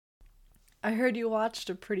I heard you watched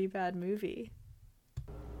a pretty bad movie.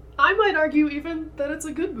 I might argue even that it's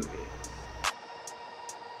a good movie.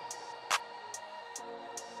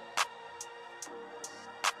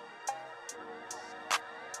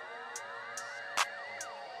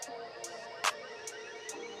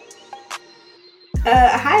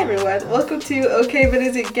 Hi everyone, welcome to Okay But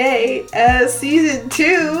Is It Gay? Season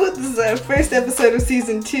 2. This is our first episode of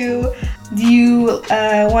Season 2. Do you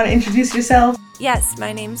want to introduce yourself? Yes,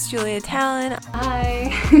 my name's Julia Talon. Hi,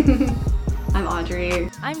 I'm Audrey.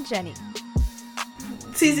 I'm Jenny.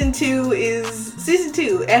 Season 2,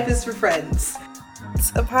 F is for Friends. It's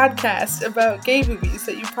a podcast about gay movies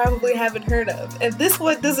that you probably haven't heard of. And this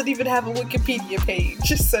one doesn't even have a Wikipedia page,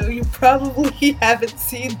 so you probably haven't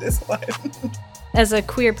seen this one. As a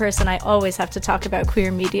queer person, I always have to talk about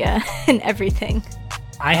queer media and everything.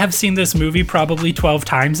 I have seen this movie probably 12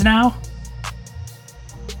 times now.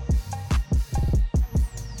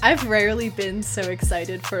 I've rarely been so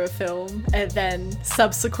excited for a film and then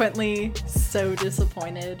subsequently so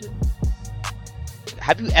disappointed.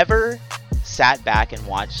 Have you ever sat back and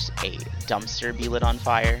watched a dumpster be lit on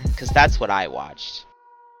fire? Because that's what I watched.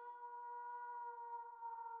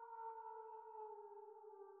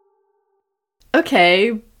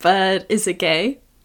 Okay, but is it gay?